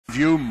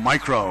HIGHVIEW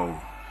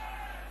MICRO.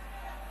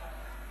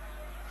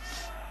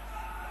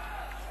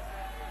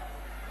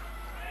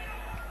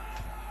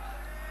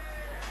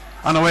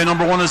 On the way,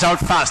 number 1 is out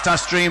fast.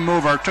 That's Dream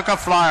Mover. Took a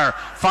flyer.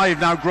 5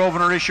 now.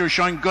 GROSVENOR ISSUE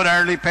showing good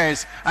early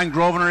pace. And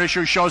GROSVENOR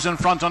ISSUE shows in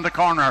front on the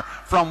corner.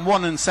 From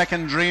 1 in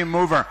second, Dream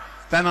Mover.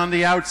 Then on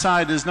the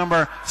outside is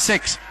number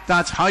 6.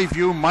 That's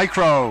HIGHVIEW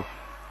MICRO.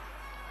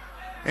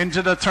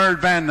 Into the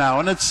third bend now.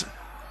 And it's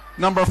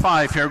number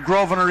 5 here.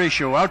 GROSVENOR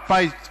ISSUE out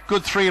by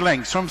good 3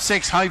 lengths. From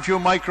 6,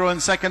 HIGHVIEW MICRO in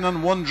second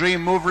and 1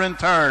 Dream Mover in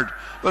third.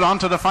 But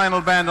onto the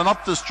final bend and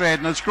up the straight.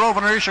 And it's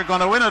GROSVENOR ISSUE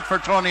going to win it for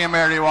Tony and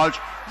Mary Walsh.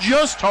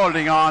 Just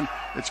holding on.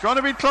 It's going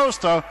to be close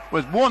though,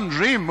 with 1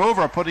 Dream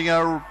Mover putting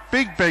a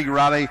big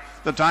rally.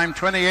 The time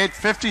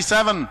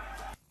 28:57.